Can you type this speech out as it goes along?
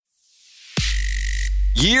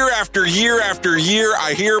Year after year after year,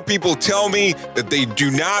 I hear people tell me that they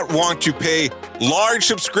do not want to pay large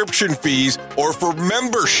subscription fees or for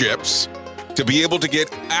memberships to be able to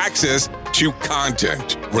get access to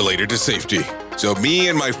content related to safety. So me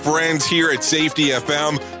and my friends here at Safety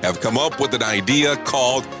FM have come up with an idea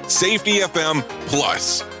called Safety FM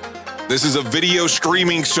Plus. This is a video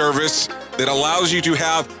streaming service that allows you to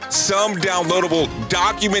have some downloadable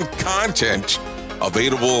document content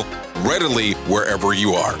available readily wherever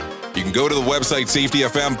you are. You can go to the website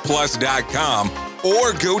safetyfmplus.com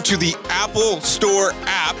or go to the Apple Store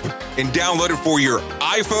app and download it for your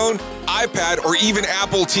iPhone, iPad, or even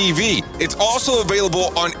Apple TV. It's also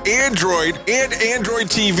available on Android and Android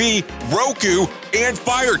TV, Roku, and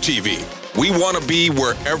Fire TV. We want to be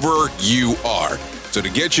wherever you are. So to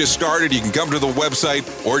get you started, you can come to the website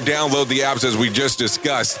or download the apps as we just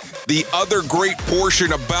discussed. The other great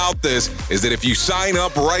portion about this is that if you sign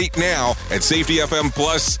up right now at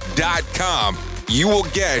safetyfmplus.com, you will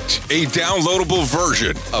get a downloadable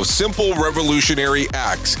version of Simple Revolutionary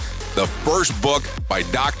Acts, the first book by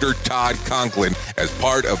Dr. Todd Conklin, as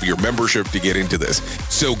part of your membership to get into this.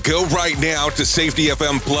 So go right now to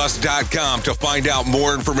safetyfmplus.com to find out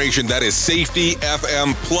more information. That is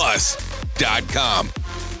safetyfmplus.com.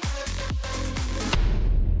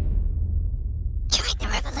 Join the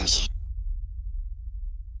revolution.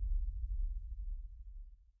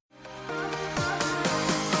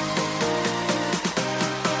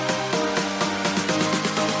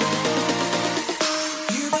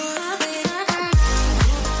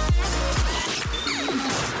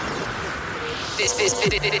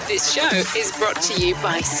 This show is brought to you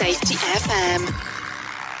by Safety FM.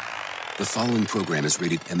 The following program is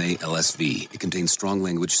rated MALSV. It contains strong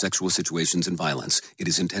language, sexual situations, and violence. It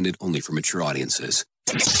is intended only for mature audiences.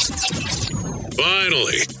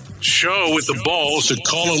 Finally, show with the balls to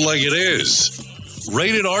call it like it is.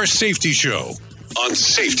 Rated R Safety Show on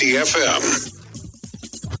Safety FM.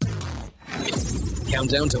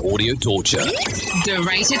 Countdown to audio torture. The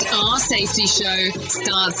Rated R Safety Show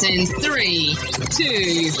starts in 3,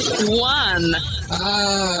 2, 1.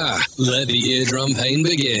 Let the eardrum pain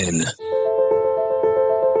begin.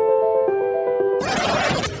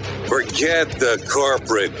 Forget the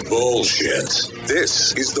corporate bullshit.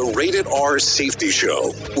 This is the Rated R Safety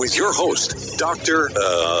Show with your host, Dr.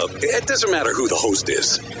 It doesn't matter who the host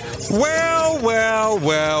is. Well.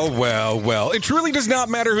 It truly does not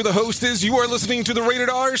matter who the host is. You are listening to the Rated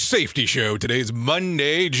R Safety Show. Today is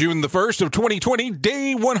Monday, June the 1st of 2020,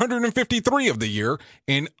 day 153 of the year,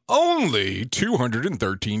 and only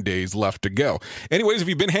 213 days left to go. Anyways, if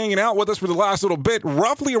you've been hanging out with us for the last little bit,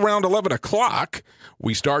 roughly around 11 o'clock,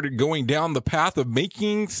 we started going down the path of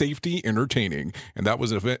making safety entertaining. And that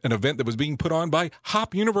was an event that was being put on by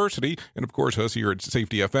Hop University, and of course us here at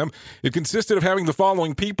Safety FM. It consisted of having the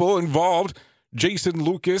following people involved: Jason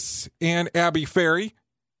Lucas and Abby Ferry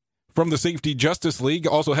from the Safety Justice League.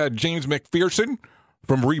 Also had James McPherson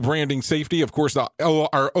from Rebranding Safety. Of course,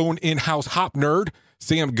 our own in-house Hop nerd,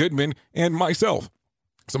 Sam Goodman, and myself.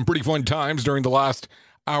 Some pretty fun times during the last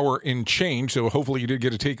hour and change, so hopefully you did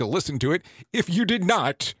get to take a listen to it. If you did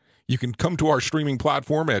not, you can come to our streaming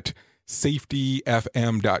platform at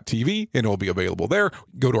safetyfm.tv, and it will be available there.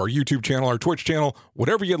 Go to our YouTube channel, our Twitch channel,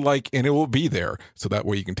 whatever you'd like, and it will be there. So that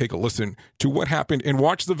way you can take a listen to what happened and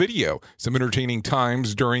watch the video. Some entertaining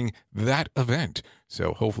times during that event.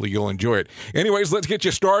 So hopefully you'll enjoy it. Anyways, let's get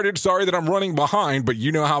you started. Sorry that I'm running behind, but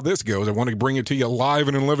you know how this goes. I want to bring it to you live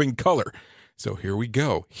and in living color. So here we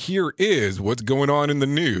go. Here is what's going on in the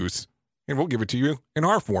news, and we'll give it to you in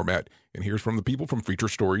our format. And here's from the people from Feature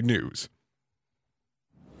Story News.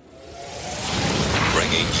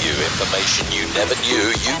 Bringing you information you never knew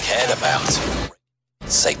you cared about.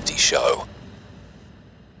 Safety Show.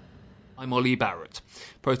 I'm Ollie Barrett.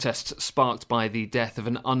 Protests sparked by the death of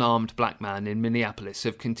an unarmed black man in Minneapolis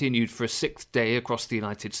have continued for a sixth day across the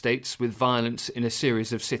United States, with violence in a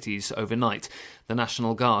series of cities overnight. The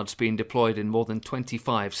National Guard's been deployed in more than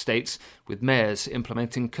 25 states, with mayors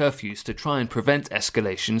implementing curfews to try and prevent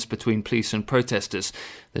escalations between police and protesters.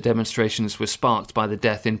 The demonstrations were sparked by the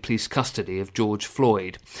death in police custody of George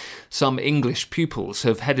Floyd. Some English pupils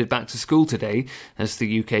have headed back to school today as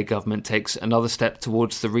the UK government takes another step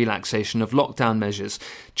towards the relaxation of lockdown measures.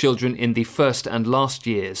 Children in the first and last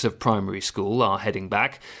years of primary school are heading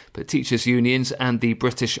back, but teachers' unions and the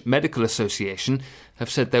British Medical Association have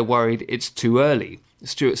said they're worried it's too early.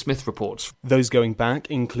 Stuart Smith reports. Those going back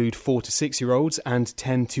include 4 to 6-year-olds and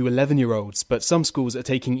 10 to 11-year-olds, but some schools are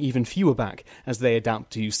taking even fewer back as they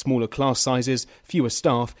adapt to smaller class sizes, fewer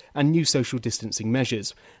staff and new social distancing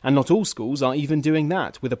measures. And not all schools are even doing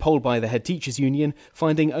that, with a poll by the Head Teachers Union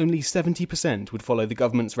finding only 70% would follow the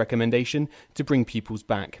government's recommendation to bring pupils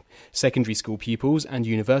back. Secondary school pupils and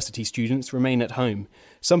university students remain at home.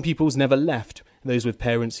 Some pupils never left. Those with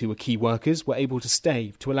parents who were key workers were able to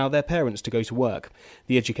stay to allow their parents to go to work.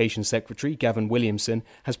 The Education Secretary, Gavin Williamson,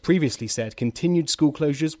 has previously said continued school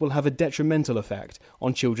closures will have a detrimental effect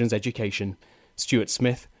on children's education. Stuart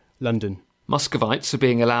Smith, London. Muscovites are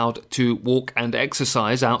being allowed to walk and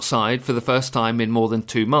exercise outside for the first time in more than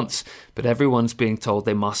 2 months, but everyone's being told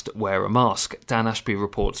they must wear a mask. Dan Ashby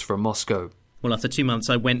reports from Moscow. Well, after 2 months,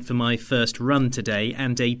 I went for my first run today,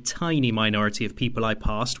 and a tiny minority of people I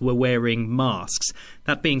passed were wearing masks.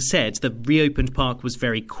 That being said, the reopened park was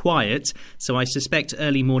very quiet, so I suspect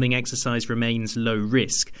early morning exercise remains low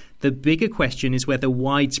risk. The bigger question is whether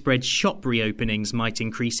widespread shop reopenings might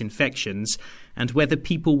increase infections, and whether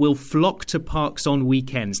people will flock to parks on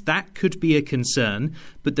weekends. That could be a concern,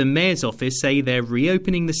 but the Mayor's office say they're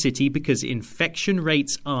reopening the city because infection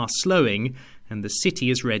rates are slowing, and the city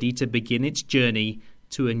is ready to begin its journey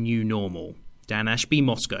to a new normal. Dan Ashby,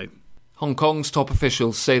 Moscow. Hong Kong's top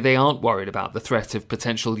officials say they aren't worried about the threat of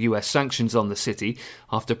potential US sanctions on the city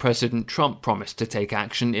after President Trump promised to take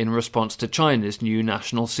action in response to China's new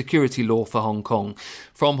national security law for Hong Kong.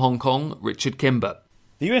 From Hong Kong, Richard Kimber.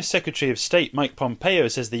 The US Secretary of State Mike Pompeo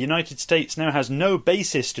says the United States now has no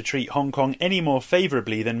basis to treat Hong Kong any more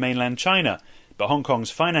favourably than mainland China. But Hong Kong's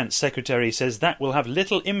Finance Secretary says that will have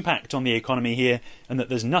little impact on the economy here and that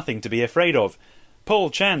there's nothing to be afraid of. Paul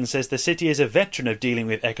Chan says the city is a veteran of dealing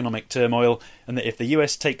with economic turmoil and that if the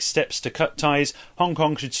US takes steps to cut ties, Hong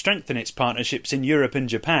Kong should strengthen its partnerships in Europe and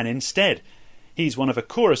Japan instead. He's one of a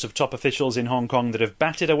chorus of top officials in Hong Kong that have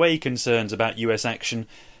batted away concerns about US action.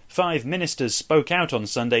 5 ministers spoke out on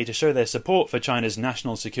Sunday to show their support for China's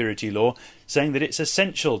national security law, saying that it's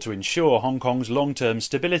essential to ensure Hong Kong's long-term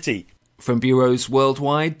stability. From bureaus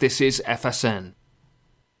worldwide, this is FSN.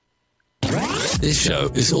 This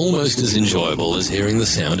show is almost as enjoyable as hearing the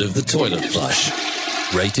sound of the toilet flush.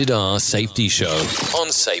 Rated R Safety Show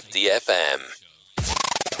on Safety FM.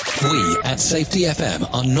 We at Safety FM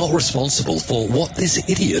are not responsible for what this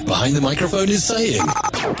idiot behind the microphone is saying.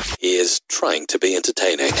 He is trying to be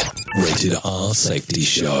entertaining. Rated R Safety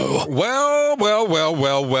Show. Well.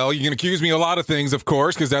 You can accuse me of a lot of things, of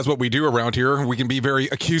course, because that's what we do around here. We can be very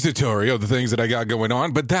accusatory of the things that I got going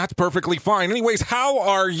on, but that's perfectly fine. Anyways, how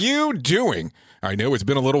are you doing? I know it's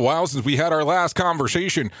been a little while since we had our last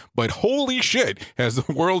conversation, but holy shit, has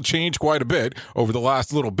the world changed quite a bit over the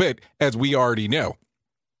last little bit, as we already know.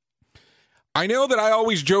 I know that I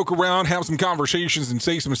always joke around, have some conversations, and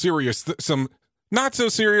say some serious, some not so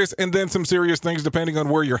serious, and then some serious things depending on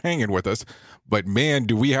where you're hanging with us. But man,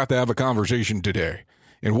 do we have to have a conversation today.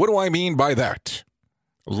 And what do I mean by that?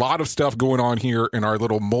 A lot of stuff going on here in our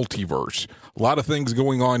little multiverse. A lot of things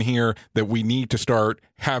going on here that we need to start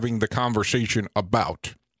having the conversation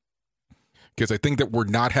about. Because I think that we're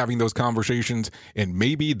not having those conversations, and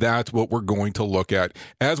maybe that's what we're going to look at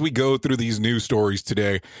as we go through these news stories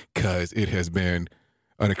today, because it has been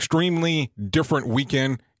an extremely different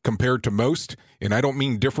weekend compared to most, and I don't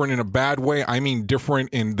mean different in a bad way. I mean different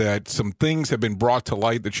in that some things have been brought to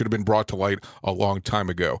light that should have been brought to light a long time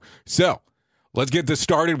ago. So, let's get this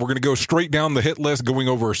started. We're going to go straight down the hit list, going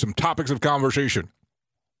over some topics of conversation.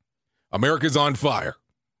 America's on fire.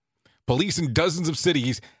 Police in dozens of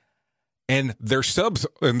cities and their suburbs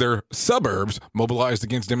mobilized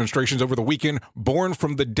against demonstrations over the weekend born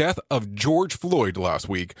from the death of George Floyd last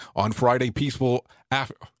week. On Friday, peaceful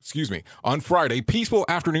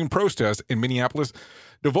afternoon protests in Minneapolis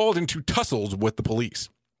devolved into tussles with the police.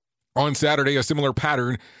 On Saturday, a similar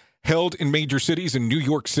pattern held in major cities in New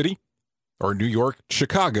York,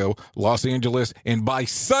 Chicago, Los Angeles, and by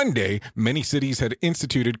Sunday, many cities had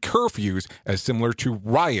instituted curfews as similar to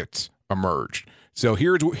riots emerged. So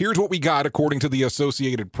here's what we got according to the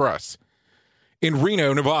Associated Press. In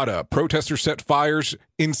Reno, Nevada, protesters set fires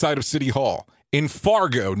inside of City Hall. In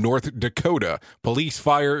Fargo, North Dakota, police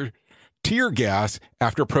fired tear gas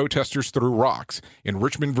after protesters threw rocks. In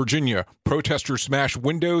Richmond, Virginia, protesters smashed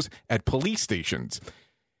windows at police stations.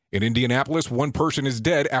 In Indianapolis, one person is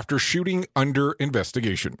dead after shooting under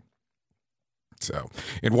investigation. So,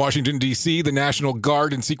 in Washington, D.C., the National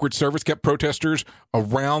Guard and Secret Service kept protesters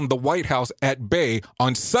around the White House at bay.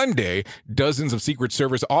 On Sunday, dozens of Secret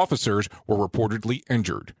Service officers were reportedly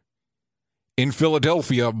injured. In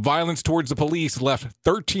Philadelphia, violence towards the police left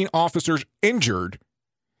 13 officers injured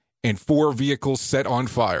and 4 vehicles set on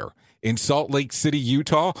fire. In Salt Lake City,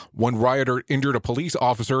 Utah, one rioter injured a police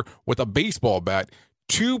officer with a baseball bat.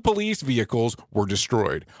 2 police vehicles were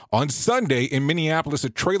destroyed. On Sunday in Minneapolis, a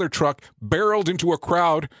trailer truck barreled into a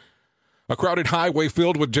crowded highway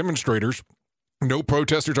filled with demonstrators. No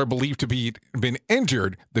protesters are believed to be been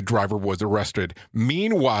injured. The driver was arrested.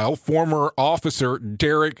 Meanwhile, former officer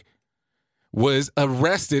Derek was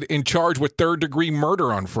arrested and charged with third-degree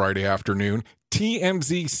murder on Friday afternoon.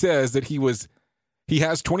 TMZ says that he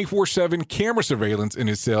has 24/7 camera surveillance in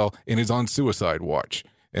his cell and is on suicide watch.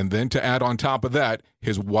 And then to add on top of that,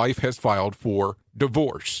 his wife has filed for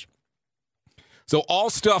divorce. So all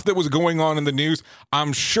stuff that was going on in the news.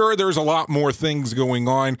 I'm sure there's a lot more things going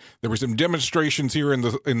on. There were some demonstrations here in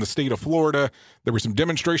the state of Florida. There were some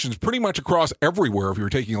demonstrations pretty much across everywhere if you were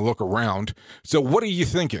taking a look around. So what are you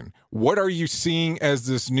thinking? What are you seeing as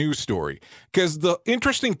this news story? Because the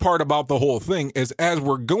interesting part about the whole thing is as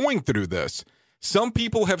we're going through this, some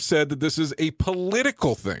people have said that this is a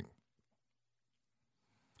political thing.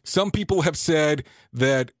 Some people have said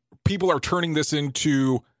that people are turning this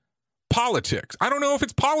into politics. I don't know if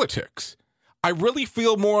it's politics. I really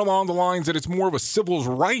feel more along the lines that it's more of a civil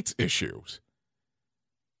rights issue.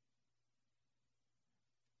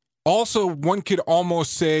 Also, one could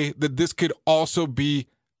almost say that this could also be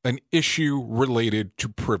an issue related to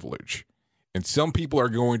privilege. And some people are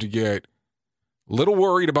going to get a little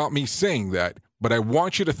worried about me saying that, but I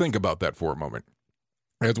want you to think about that for a moment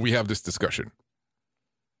as we have this discussion.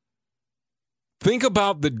 Think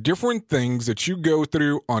about the different things that you go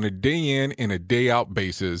through on a day in and a day out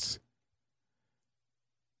basis.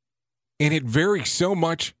 And it varies so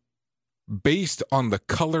much based on the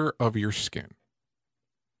color of your skin.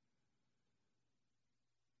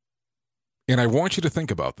 And I want you to think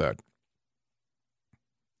about that.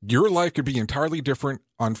 Your life could be entirely different,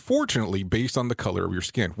 unfortunately, based on the color of your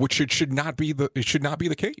skin, which it should not be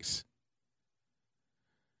the case.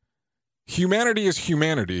 Humanity is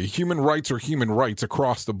humanity. Human rights are human rights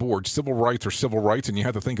across the board. Civil rights are civil rights, and you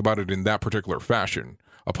have to think about it in that particular fashion,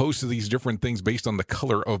 opposed to these different things based on the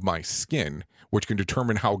color of my skin, which can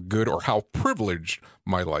determine how good or how privileged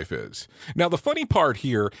my life is. Now, the funny part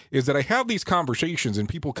here is that I have these conversations, and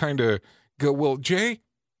people kind of go, well, Jay,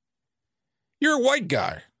 you're a white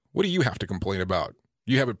guy. What do you have to complain about?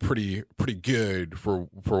 You have it pretty good for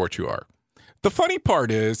what you are. The funny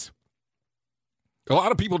part is, a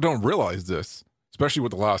lot of people don't realize this, especially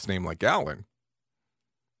with a last name like Allen.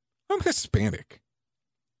 I'm Hispanic.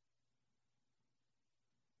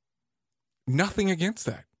 Nothing against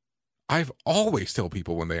that. I've always tell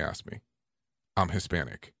people when they ask me, I'm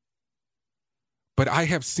Hispanic. But I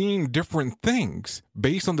have seen different things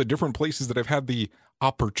based on the different places that I've had the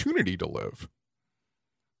opportunity to live,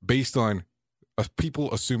 based on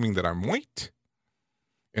people assuming that I'm white,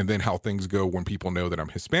 and then how things go when people know that I'm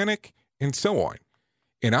Hispanic, and so on.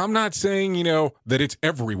 And I'm not saying, that it's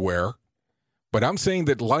everywhere, but I'm saying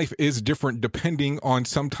that life is different depending on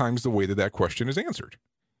sometimes the way that question is answered.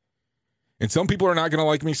 And some people are not going to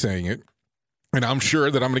like me saying it, and I'm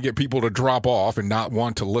sure that I'm going to get people to drop off and not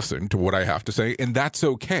want to listen to what I have to say, and that's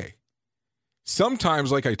okay.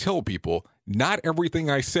 Sometimes, like I tell people, not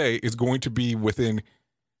everything I say is going to be within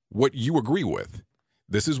what you agree with.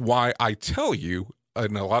 This is why I tell you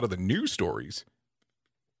in a lot of the news stories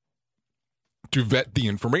to vet the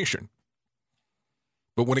information.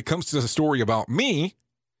 But when it comes to the story about me,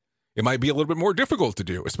 it might be a little bit more difficult to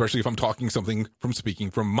do, especially if I'm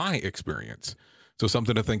speaking from my experience. So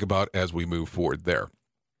something to think about as we move forward there.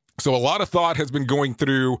 So a lot of thought has been going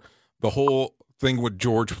through the whole thing with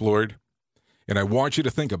George Floyd, and I want you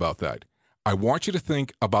to think about that. I want you to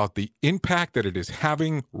think about the impact that it is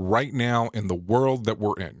having right now in the world that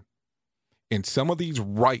we're in. And some of these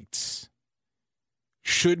rights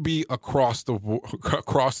should be across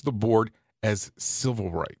the board as civil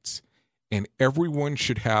rights, and everyone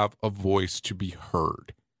should have a voice to be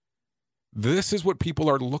heard. This is what people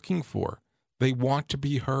are looking for. They want to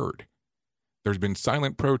be heard. There's been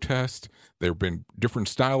silent protest. There have been different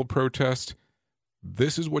style of protest.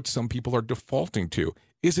 This is what some people are defaulting to.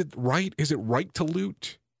 Is it right? Is it right to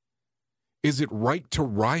loot? Is it right to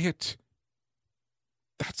riot?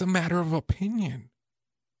 That's a matter of opinion.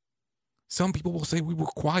 Some people will say we were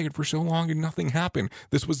quiet for so long and nothing happened.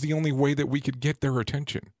 This was the only way that we could get their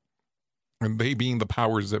attention. And they being the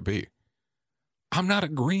powers that be. I'm not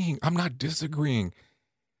agreeing. I'm not disagreeing.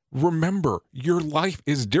 Remember, your life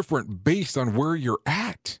is different based on where you're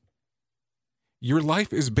at. Your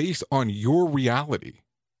life is based on your reality.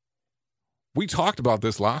 We talked about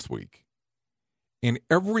this last week. In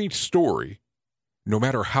every story, no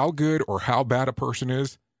matter how good or how bad a person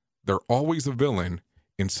is, they're always a villain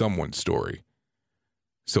in someone's story.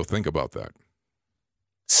 So think about that.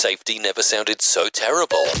 Safety never sounded so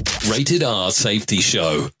terrible. Rated R Safety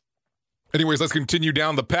Show. Anyways, let's continue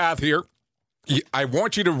down the path here. I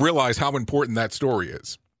want you to realize how important that story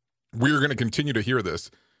is. We're going to continue to hear this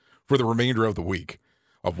for the remainder of the week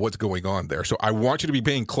of what's going on there. So I want you to be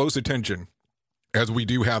paying close attention as we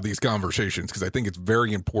do have these conversations, because I think it's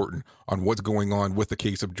very important on what's going on with the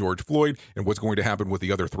case of George Floyd and what's going to happen with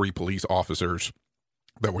the other 3 police officers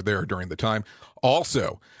that were there during the time.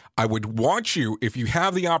 Also, I would want you, if you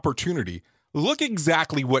have the opportunity, look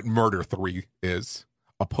exactly what Murder 3 is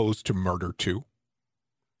opposed to Murder 2.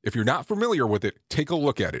 If you're not familiar with it, take a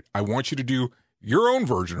look at it. I want you to do your own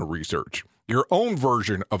version of research, your own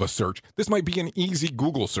version of a search. This might be an easy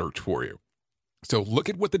Google search for you. So look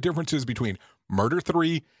at what the difference is between Murder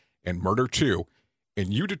 3 and Murder 2,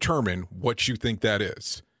 and you determine what you think that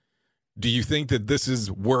is. Do you think that this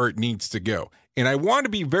is where it needs to go? And I want to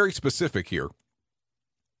be very specific here.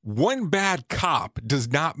 One bad cop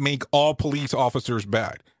does not make all police officers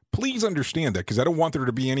bad. Please understand that, because I don't want there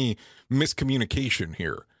to be any miscommunication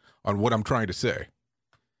here on what I'm trying to say.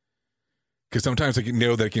 Because sometimes I can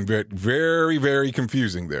know that it can be very, very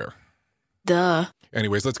confusing there. Duh.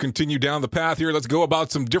 Anyways, let's continue down the path here. Let's go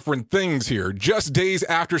about some different things here. Just days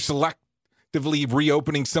after selectively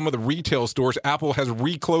reopening some of the retail stores, Apple has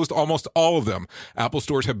reclosed almost all of them. Apple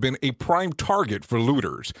stores have been a prime target for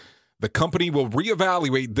looters. The company will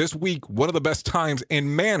reevaluate this week one of the best times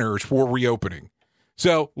and manners for reopening.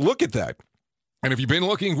 So look at that. And if you've been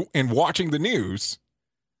looking and watching the news,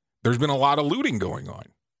 there's been a lot of looting going on.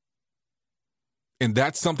 And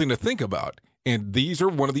that's something to think about. And these are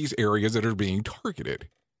one of these areas that are being targeted.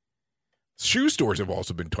 Shoe stores have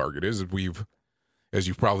also been targeted, as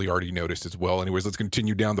you've probably already noticed as well. Anyways, let's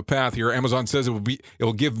continue down the path here. Amazon says it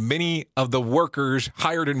will give many of the workers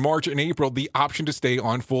hired in March and April the option to stay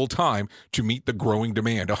on full time to meet the growing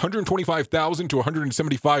demand. 125,000 to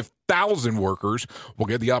 175,000 workers will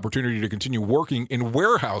get the opportunity to continue working in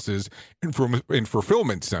warehouses and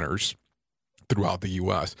fulfillment centers throughout the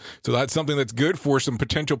U.S. So that's something that's good for some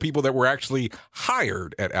potential people that were actually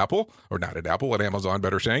hired at Apple, or not at Apple, at Amazon,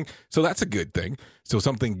 better saying. So that's a good thing. So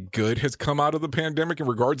something good has come out of the pandemic in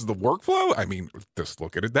regards to the workflow. I mean, just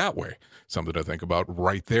look at it that way. Something to think about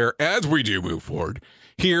right there as we do move forward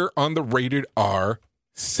here on the Rated R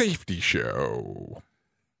Safety Show.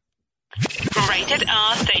 Rated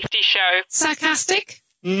R Safety Show. Sarcastic?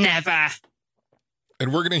 Never.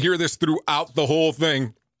 And we're going to hear this throughout the whole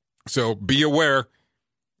thing. So be aware,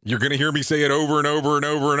 you're going to hear me say it over and over and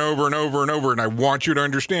over and over and over and over. And I want you to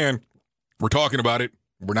understand, we're talking about it.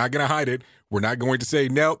 We're not going to hide it. We're not going to say,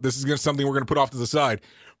 no, this is something we're going to put off to the side.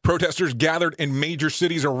 Protesters gathered in major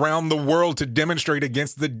cities around the world to demonstrate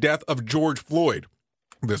against the death of George Floyd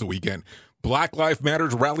this weekend. Black Lives Matter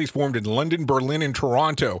rallies formed in London, Berlin, and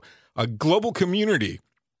Toronto. A global community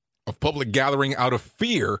of public gathering out of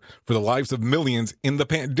fear for the lives of millions in the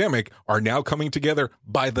pandemic are now coming together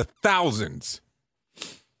by the thousands.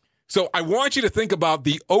 So I want you to think about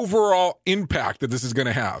the overall impact that this is going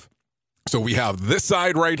to have. So we have this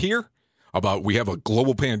side right here about we have a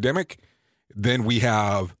global pandemic. Then we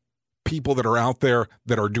have people that are out there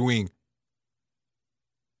that are doing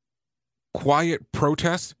quiet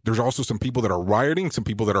protests. There's also some people that are rioting, some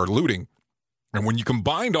people that are looting. And when you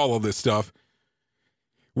combine all of this stuff,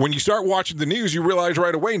 when you start watching the news, you realize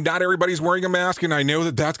right away, not everybody's wearing a mask. And I know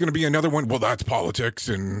that that's going to be another one. Well, that's politics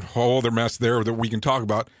and whole other mess there that we can talk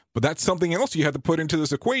about. But that's something else you have to put into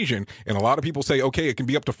this equation. And a lot of people say, okay, it can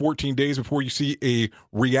be up to 14 days before you see a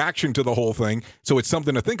reaction to the whole thing. So it's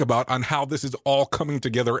something to think about on how this is all coming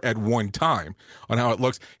together at one time, on how it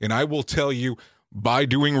looks. And I will tell you, by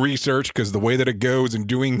doing research, because the way that it goes and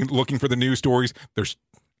looking for the news stories, there's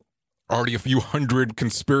already a few hundred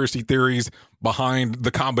conspiracy theories behind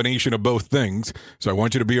the combination of both things. So I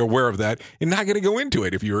want you to be aware of that and not going to go into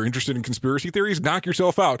it. If you're interested in conspiracy theories, knock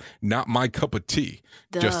yourself out. Not my cup of tea,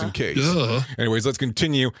 just in case. Anyways, let's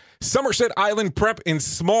continue. Somerset Island Prep in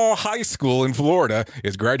Small High School in Florida.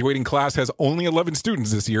 Its graduating class has only 11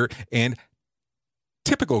 students this year, and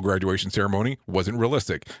typical graduation ceremony wasn't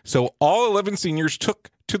realistic. So all 11 seniors took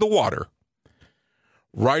to the water.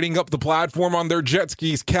 Riding up the platform on their jet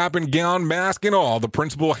skis, cap and gown, mask and all, the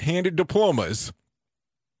principal handed diplomas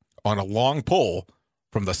on a long pole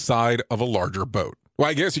from the side of a larger boat. Well,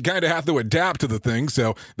 I guess you kind of have to adapt to the thing,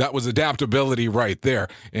 so that was adaptability right there.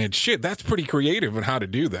 And shit, that's pretty creative in how to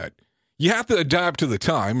do that. You have to adapt to the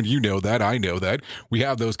time, and you know that, I know that. We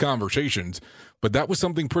have those conversations. But that was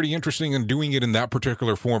something pretty interesting in doing it in that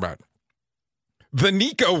particular format. The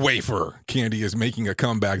Nico wafer candy is making a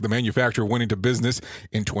comeback. The manufacturer went into business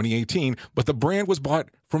in 2018, but the brand was bought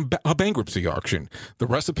from a bankruptcy auction. The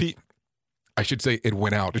recipe, I should say it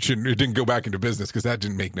went out. It didn't go back into business because that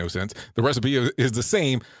didn't make no sense. The recipe is the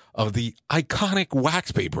same of the iconic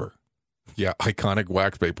wax paper. Yeah, iconic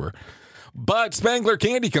wax paper. But Spangler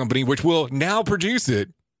Candy Company, which will now produce it,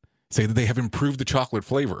 say that they have improved the chocolate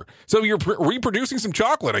flavor. So you're reproducing some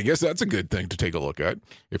chocolate. I guess that's a good thing to take a look at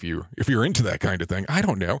if you're into that kind of thing. I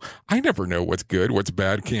don't know. I never know what's good, what's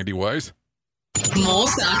bad candy-wise. More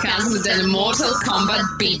sarcasm than a Mortal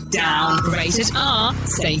Kombat beatdown. Rated R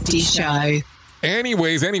Safety Show.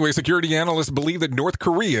 Anyways, security analysts believe that North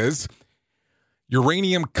Korea's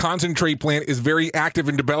uranium concentrate plant is very active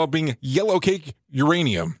in developing yellowcake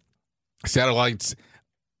uranium. Satellites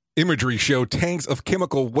imagery show tanks of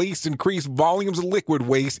chemical waste, increased volumes of liquid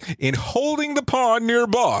waste in holding the pond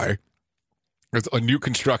nearby. It's a new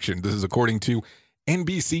construction. This is according to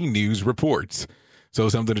NBC News reports. So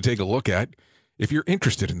something to take a look at if you're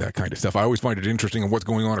interested in that kind of stuff. I always find it interesting in what's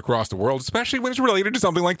going on across the world, especially when it's related to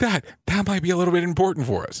something like that. That might be a little bit important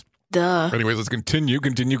for us. Duh. Anyways, let's continue.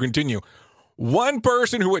 One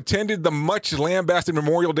person who attended the much lambasted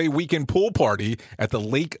Memorial Day weekend pool party at the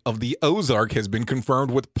Lake of the Ozark has been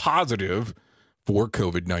confirmed with positive for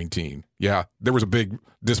COVID-19. Yeah, there was a big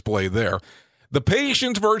display there. The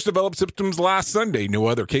patient first developed symptoms last Sunday. No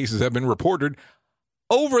other cases have been reported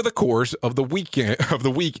over the course of the week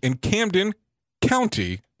in Camden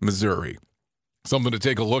County, Missouri. Something to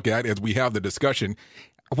take a look at as we have the discussion.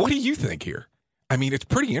 What do you think here? I mean, it's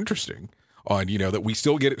pretty interesting on, that we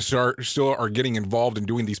still are getting involved in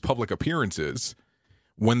doing these public appearances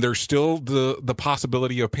when there's still the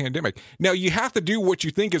possibility of pandemic. Now, you have to do what you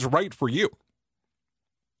think is right for you.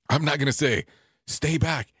 I'm not going to say stay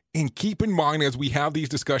back, and keep in mind as we have these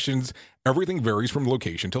discussions, everything varies from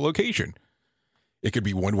location to location. It could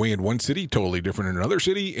be one way in one city, totally different in another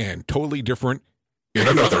city, and totally different in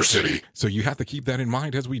another city. So you have to keep that in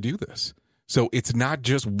mind as we do this. So it's not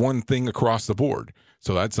just one thing across the board.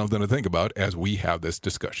 So that's something to think about as we have this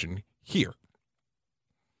discussion here.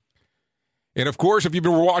 And of course, if you've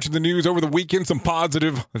been watching the news over the weekend, some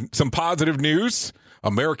positive news.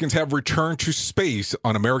 Americans have returned to space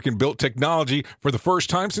on American-built technology for the first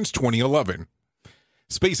time since 2011.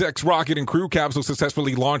 SpaceX rocket and crew capsule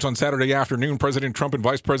successfully launched on Saturday afternoon. President Trump and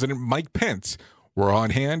Vice President Mike Pence were on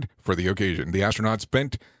hand for the occasion. The astronauts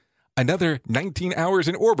spent another 19 hours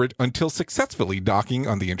in orbit until successfully docking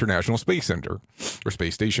on the International Space Center, or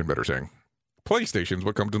Space Station, better saying. PlayStation is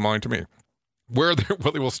what comes to mind to me, where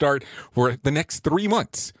they will start for the next 3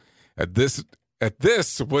 months. At this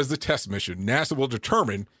was the test mission. NASA will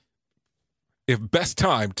determine if best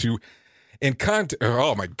time to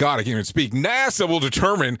oh my God, I can't even speak. NASA will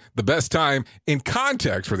determine the best time in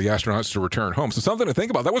context for the astronauts to return home. So something to think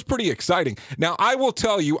about. That was pretty exciting. Now, I will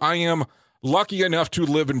tell you, I am lucky enough to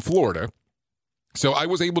live in Florida. So I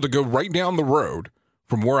was able to go right down the road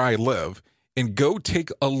from where I live and go take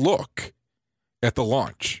a look at the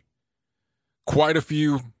launch. There's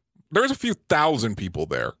a few thousand people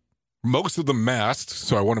there. Most of them masked,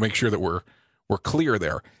 so I want to make sure that we're clear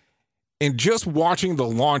there. And just watching the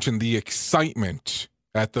launch and the excitement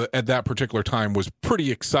at that particular time was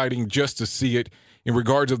pretty exciting just to see it in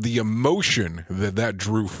regards of the emotion that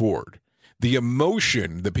drew forward. The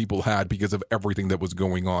emotion that people had because of everything that was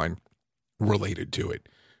going on related to it.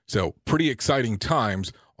 So pretty exciting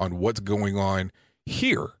times on what's going on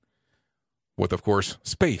here with, of course,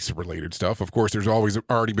 space-related stuff. Of course, there's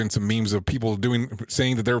already been some memes of people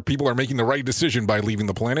saying that people are making the right decision by leaving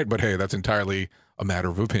the planet, but hey, that's entirely a matter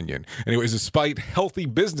of opinion. Anyways, despite healthy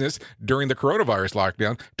business during the coronavirus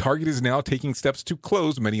lockdown, Target is now taking steps to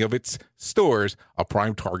close many of its stores, a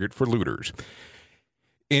prime target for looters.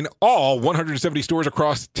 In all, 170 stores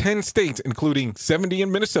across 10 states, including 70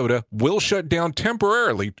 in Minnesota, will shut down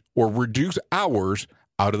temporarily or reduce hours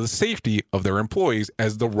out of the safety of their employees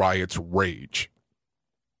as the riots rage.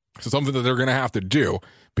 So something that they're going to have to do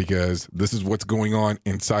because this is what's going on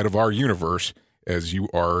inside of our universe, as you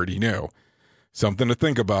already know. Something to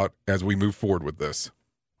think about as we move forward with this.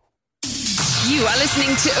 You are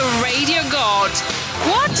listening to a radio god.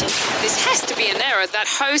 What? This has to be an error. That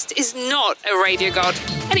host is not a radio god.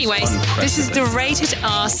 Anyways, this is the Rated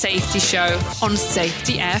R Safety Show on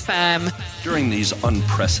Safety FM. During these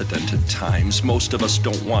unprecedented times, most of us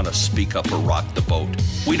don't want to speak up or rock the boat.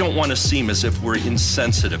 We don't want to seem as if we're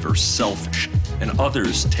insensitive or selfish. And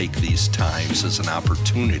others take these times as an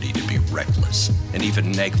opportunity to be reckless and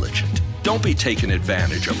even negligent. Don't be taken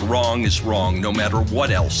advantage of. Wrong is wrong no matter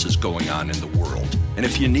what else is going on in the world. And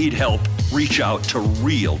if you need help, Reach out to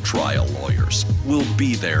real trial lawyers. We'll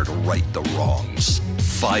be there to right the wrongs.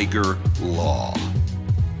 Feiger Law.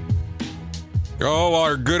 Oh,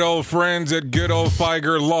 our good old friends at good old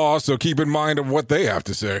Feiger Law, so keep in mind of what they have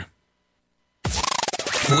to say.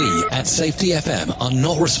 We at Safety FM are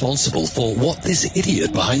not responsible for what this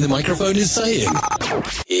idiot behind the microphone is saying.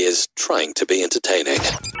 He is trying to be entertaining.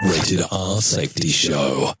 Rated R Safety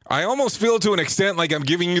Show. I almost feel to an extent like I'm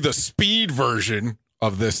giving you the speed version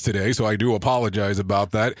of this today, so I do apologize about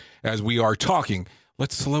that as we are talking.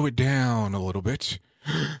 Let's slow it down a little bit.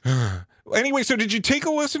 Anyway, so did you take a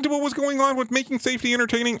listen to what was going on with making safety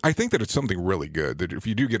entertaining? I think that it's something really good, that if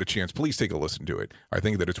you do get a chance, please take a listen to it. I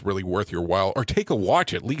think that it's really worth your while, or take a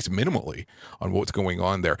watch at least minimally on what's going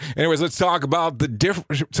on there. Anyways, let's talk about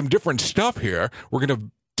some different stuff here. We're going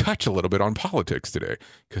to touch a little bit on politics today,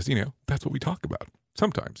 because, that's what we talk about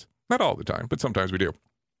sometimes. Not all the time, but sometimes we do.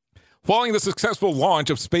 Following the successful launch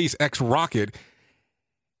of SpaceX rocket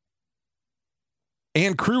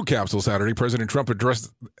and crew capsule Saturday, President Trump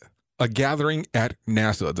addressed a gathering at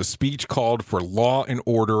NASA. The speech called for law and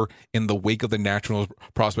order in the wake of the national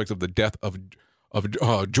prospects of the death of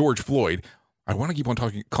George Floyd. I want to keep on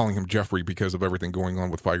calling him Jeffrey because of everything going on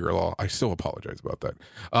with Feiger Law. I so apologize about that.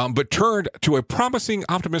 But turned to a promising,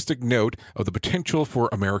 optimistic note of the potential for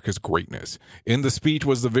America's greatness. In the speech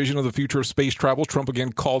was the vision of the future of space travel. Trump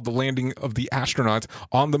again called the landing of the astronauts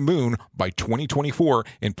on the moon by 2024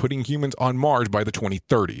 and putting humans on Mars by the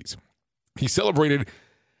 2030s. He celebrated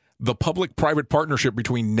the public-private partnership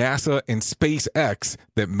between NASA and SpaceX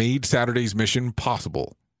that made Saturday's mission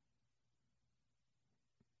possible.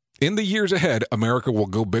 In the years ahead, America will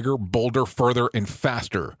go bigger, bolder, further, and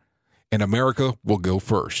faster. And America will go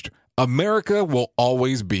first. America will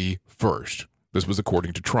always be first. This was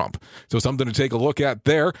according to Trump. So something to take a look at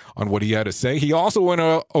there on what he had to say. He also went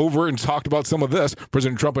over and talked about some of this.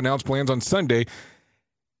 President Trump announced plans on Sunday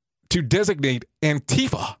to designate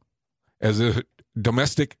Antifa as a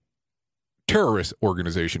domestic terrorist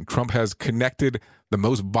organization. Trump has connected the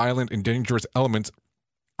most violent and dangerous elements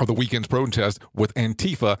of the weekend's protest with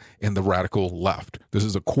Antifa and the radical left. This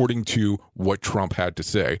is according to what Trump had to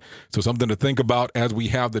say. So something to think about as we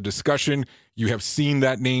have the discussion. You have seen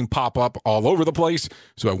that name pop up all over the place,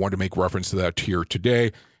 so I wanted to make reference to that here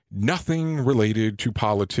today. Nothing related to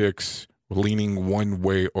politics, leaning one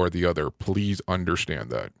way or the other. Please understand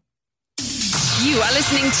that. You are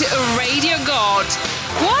listening to a Radio God.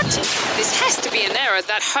 What? This has to be an error.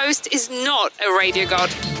 That host is not a Radio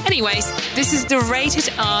God. Anyways, this is the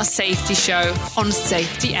Rated R Safety Show on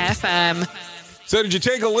Safety FM. So did you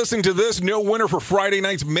take a listen to this? No winner for Friday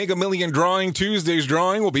night's Mega Million drawing. Tuesday's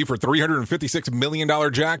drawing will be for $356 million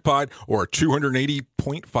jackpot or a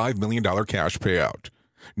 $280.5 million cash payout.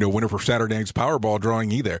 No winner for Saturday night's Powerball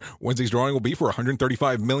drawing either. Wednesday's drawing will be for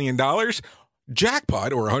 $135 million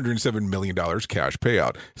jackpot or $107 million cash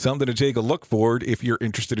payout. Something to take a look forward if you're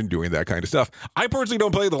interested in doing that kind of stuff. I personally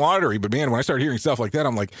don't play the lottery, but man, when I start hearing stuff like that,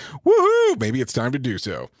 I'm like, woohoo, maybe it's time to do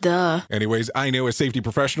so. Duh. Anyways, I know as safety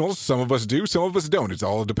professionals, some of us do, some of us don't. It's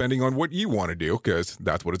all depending on what you want to do, because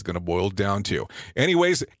that's what it's going to boil down to.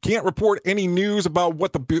 Anyways, can't report any news about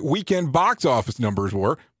what the weekend box office numbers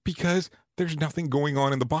were because there's nothing going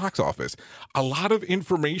on in the box office. A lot of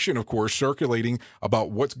information, of course, circulating about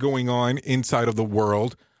what's going on inside of the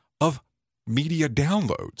world of media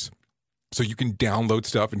downloads. So you can download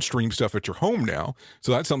stuff and stream stuff at your home now.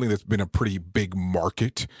 So that's something that's been a pretty big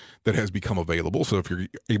market that has become available. So if you're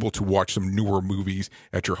able to watch some newer movies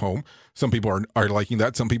at your home, some people are liking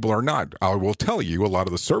that. Some people are not. I will tell you, a lot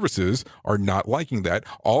of the services are not liking that.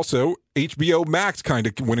 Also, HBO Max kind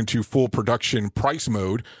of went into full production price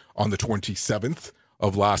mode on the 27th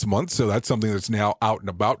of last month. So that's something that's now out and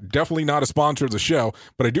about. Definitely not a sponsor of the show,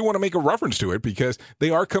 but I do want to make a reference to it because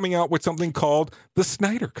they are coming out with something called the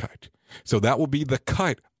Snyder Cut. So that will be the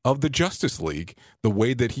cut of the Justice League, the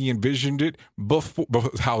way that he envisioned it, before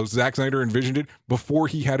how Zack Snyder envisioned it before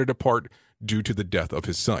he had to depart due to the death of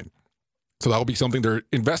his son. So that will be something they're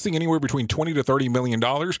investing anywhere between $20 to $30 million,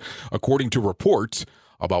 according to reports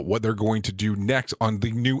about what they're going to do next on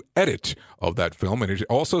the new edit of that film. And it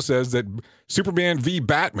also says that Superman v.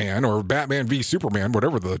 Batman, or Batman v. Superman,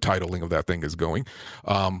 whatever the titling of that thing is going,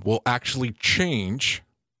 will actually change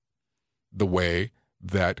the way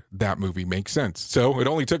that movie makes sense. So it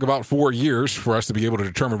only took about 4 years for us to be able to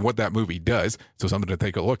determine what that movie does. So something to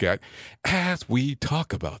take a look at as we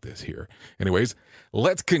talk about this here. Anyways,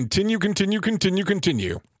 let's continue.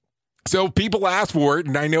 So people ask for it,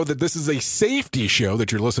 and I know that this is a safety show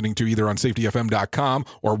that you're listening to either on safetyfm.com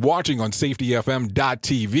or watching on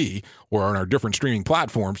safetyfm.tv or on our different streaming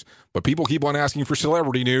platforms. But people keep on asking for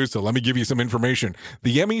celebrity news, so let me give you some information.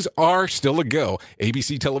 The Emmys are still a go.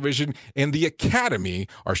 ABC Television and the Academy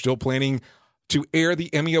are still planning to air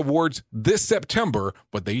the Emmy Awards this September,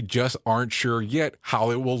 but they just aren't sure yet how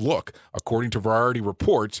it will look. According to Variety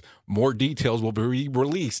reports, more details will be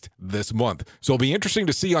released this month. So it'll be interesting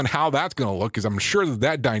to see on how that's going to look, because I'm sure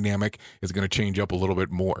that dynamic is going to change up a little bit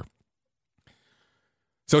more.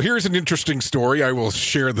 So here's an interesting story. I will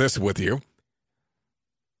share this with you.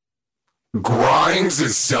 Grimes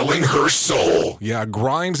is selling her soul. Yeah,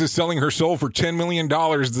 Grimes is selling her soul for $10 million.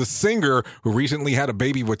 The singer, who recently had a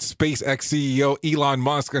baby with SpaceX CEO Elon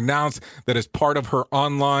Musk, announced that as part of her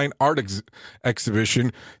online art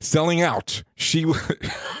exhibition, Selling Out, she will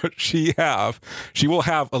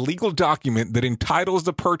have a legal document that entitles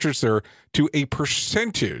the purchaser to a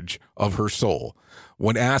percentage of her soul.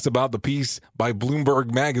 When asked about the piece by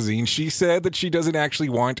Bloomberg magazine, she said that she doesn't actually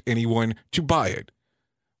want anyone to buy it,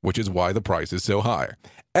 which is why the price is so high.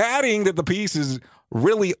 Adding that the piece is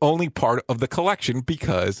really only part of the collection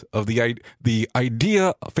because of the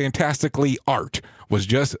idea fantastically art was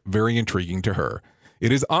just very intriguing to her.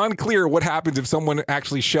 It is unclear what happens if someone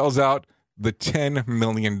actually shells out the $10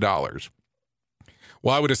 million.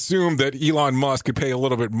 Well, I would assume that Elon Musk could pay a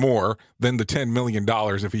little bit more than the $10 million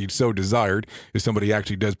if he so desired, if somebody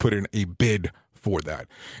actually does put in a bid for that.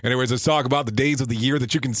 Anyways, let's talk about the days of the year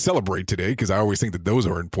that you can celebrate today, because I always think that those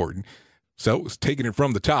are important. So, taking it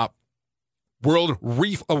from the top, World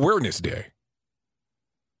Reef Awareness Day,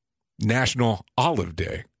 National Olive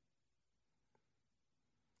Day,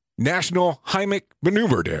 National Heimlich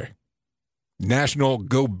Maneuver Day, National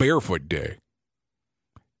Go Barefoot Day,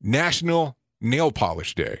 National Nail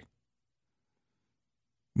Polish Day,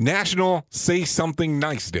 National Say Something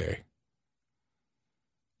Nice Day,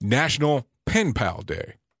 National Pen Pal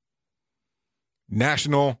Day,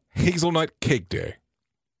 National Hazelnut Cake Day.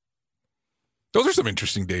 Those are some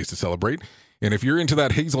interesting days to celebrate. And if you're into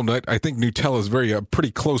that hazelnut, I think Nutella is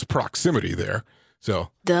pretty close proximity there. So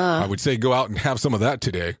I would say go out and have some of that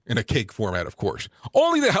today in a cake format, of course.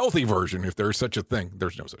 Only the healthy version, if there's such a thing.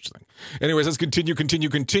 There's no such thing. Anyways, let's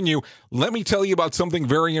continue. Let me tell you about something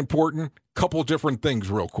very important. Couple different things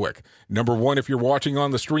real quick. Number one, if you're watching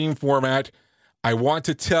on the stream format, I want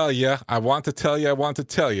to tell you,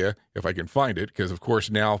 if I can find it, because of course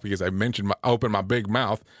now, because I mentioned open my big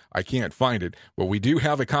mouth, I can't find it. But we do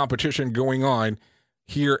have a competition going on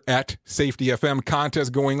here at Safety FM,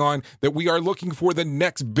 contest going on that we are looking for the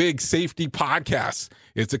next big safety podcast.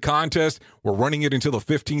 It's a contest. We're running it until the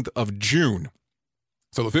 15th of June.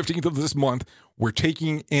 So the 15th of this month, we're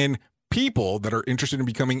taking in people that are interested in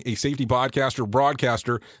becoming a safety podcaster,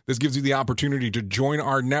 broadcaster. This gives you the opportunity to join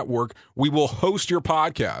our network. We will host your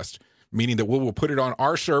podcast, meaning that we will put it on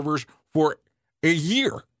our servers for a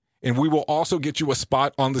year. And we will also get you a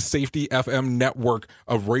spot on the Safety FM network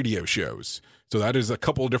of radio shows. So that is a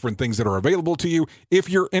couple of different things that are available to you. If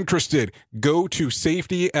you're interested, go to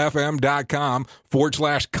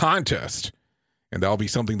safetyfm.com/contest. And that'll be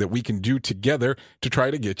something that we can do together to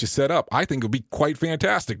try to get you set up. I think it would be quite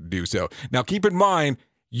fantastic to do so. Now, keep in mind,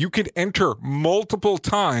 you can enter multiple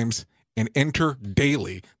times and enter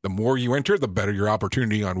daily. The more you enter, the better your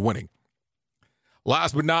opportunity on winning.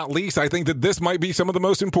 Last but not least, I think that this might be some of the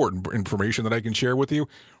most important information that I can share with you.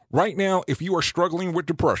 Right now, if you are struggling with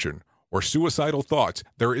depression or suicidal thoughts,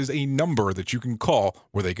 there is a number that you can call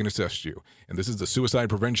where they can assist you. And this is the Suicide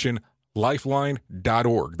Prevention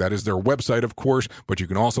Lifeline.org. That is their website, of course, but you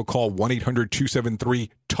can also call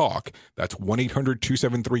 1-800-273-TALK. That's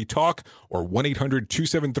 1-800-273-TALK or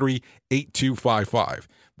 1-800-273-8255.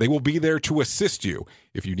 They will be there to assist you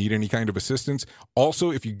if you need any kind of assistance.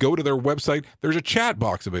 Also, if you go to their website, there's a chat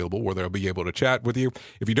box available where they'll be able to chat with you.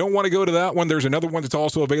 If you don't want to go to that one, there's another one that's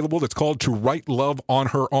also available that's called To Write Love on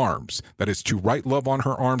Her Arms. That is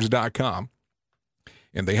ToWriteLoveOnHerArms.com.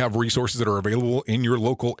 And they have resources that are available in your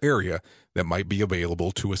local area that might be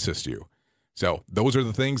available to assist you. So those are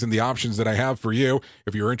the things and the options that I have for you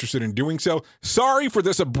if you're interested in doing so. Sorry for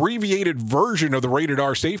this abbreviated version of the Rated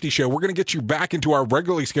R Safety Show. We're going to get you back into our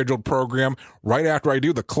regularly scheduled program right after I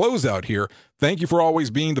do the closeout here. Thank you for always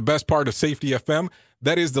being the best part of Safety FM.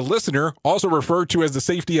 That is the listener, also referred to as the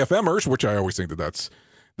Safety FMers, which I always think that's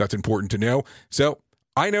important to know. So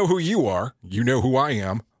I know who you are. You know who I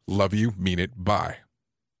am. Love you. Mean it. Bye.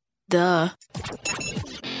 Duh.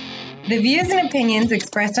 The views and opinions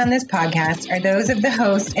expressed on this podcast are those of the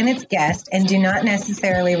host and its guest and do not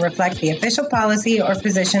necessarily reflect the official policy or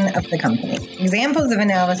position of the company. Examples of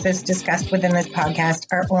analysis discussed within this podcast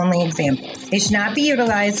are only examples. They should not be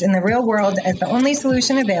utilized in the real world as the only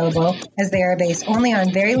solution available, as they are based only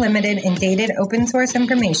on very limited and dated open source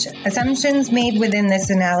information. Assumptions made within this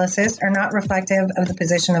analysis are not reflective of the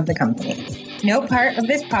position of the company. No part of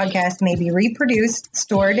this podcast may be reproduced,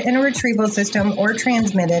 stored in a retrieval system, or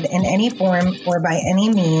transmitted in any form or by any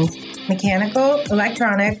means, mechanical,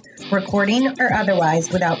 electronic, recording, or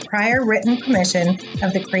otherwise, without prior written permission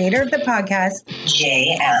of the creator of the podcast,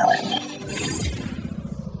 Jay Allen.